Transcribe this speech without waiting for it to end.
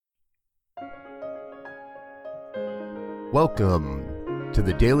Welcome to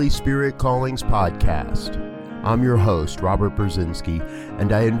the Daily Spirit Callings podcast. I'm your host, Robert Brzezinski,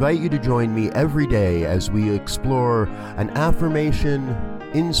 and I invite you to join me every day as we explore an affirmation,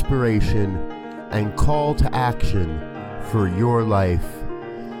 inspiration, and call to action for your life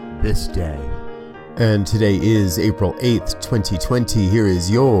this day. And today is April 8th, 2020. Here is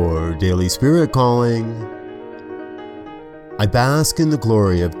your Daily Spirit Calling. I bask in the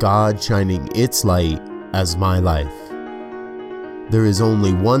glory of God shining its light as my life. There is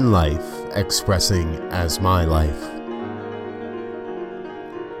only one life expressing as my life.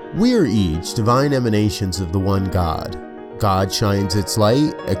 We are each divine emanations of the one God. God shines its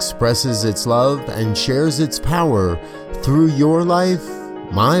light, expresses its love, and shares its power through your life,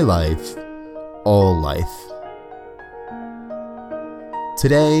 my life, all life.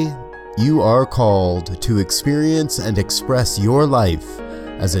 Today, you are called to experience and express your life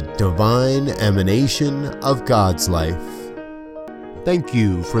as a divine emanation of God's life. Thank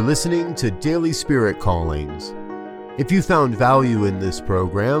you for listening to Daily Spirit Callings. If you found value in this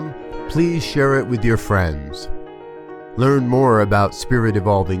program, please share it with your friends. Learn more about Spirit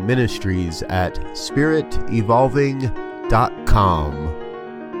Evolving Ministries at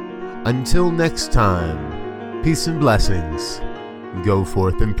spiritevolving.com. Until next time, peace and blessings. Go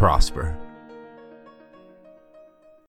forth and prosper.